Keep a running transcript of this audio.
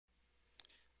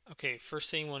Okay, first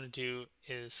thing you want to do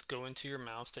is go into your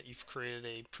mouse that you've created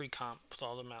a pre-comp with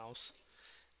all the mouse.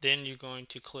 Then you're going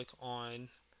to click on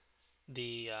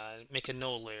the make a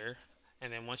node layer,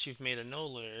 and then once you've made a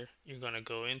node layer, you're going to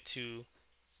go into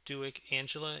Duik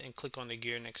Angela and click on the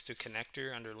gear next to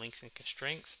connector under links and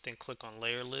constraints. Then click on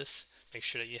layer list. Make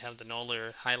sure that you have the node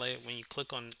layer highlighted. When you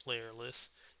click on layer list,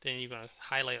 then you're going to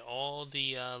highlight all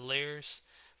the layers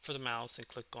for the mouse and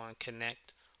click on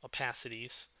connect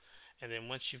opacities. And then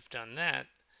once you've done that,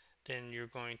 then you're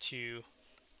going to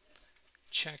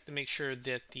check to make sure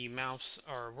that the mouse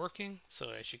are working. So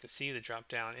as you can see, the drop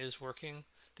down is working.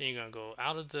 Then you're going to go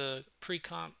out of the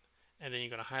pre-comp, and then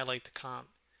you're going to highlight the comp,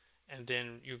 and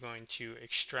then you're going to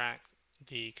extract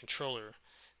the controller.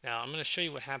 Now I'm going to show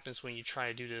you what happens when you try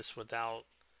to do this without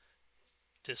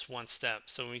this one step.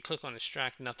 So when you click on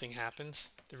extract, nothing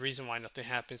happens. The reason why nothing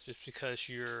happens is because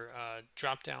your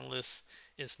drop down list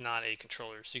is not a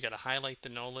controller. So you got to highlight the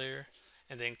null layer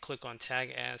and then click on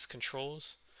tag as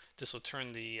controls. This will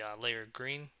turn the layer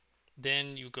green.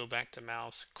 Then you go back to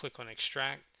mouse, click on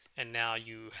extract, and now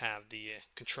you have the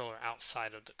controller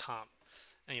outside of the comp,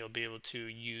 and you'll be able to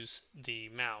use the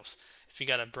mouse. If you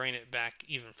got to bring it back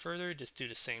even further, just do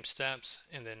the same steps,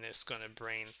 and then it's going to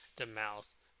bring the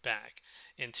mouse back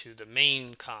into the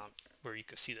main comp where you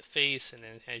can see the face, and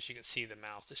then as you can see, the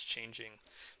mouse is changing.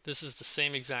 This is the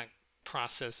same exact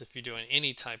process if you're doing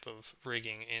any type of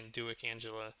rigging in Duik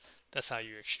Angela. That's how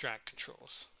you extract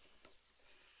controls.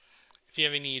 If you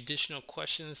have any additional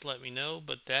questions, let me know,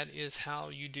 but that is how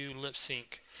you do lip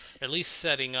sync, at least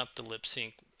setting up the lip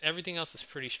sync. Everything else is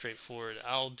pretty straightforward.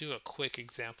 I'll do a quick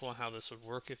example on how this would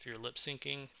work if you're lip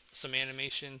syncing some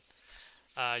animation.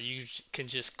 You can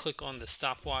just click on the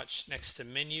stopwatch next to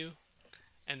menu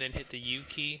and then hit the U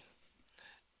key.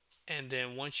 And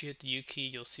then once you hit the U key,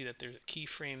 you'll see that there's a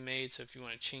keyframe made. So if you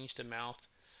want to change the mouth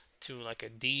to like a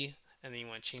D, and then you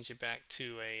want to change it back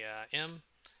to a M,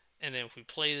 and then if we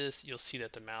play this, you'll see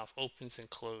that the mouth opens and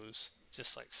closes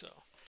just like so.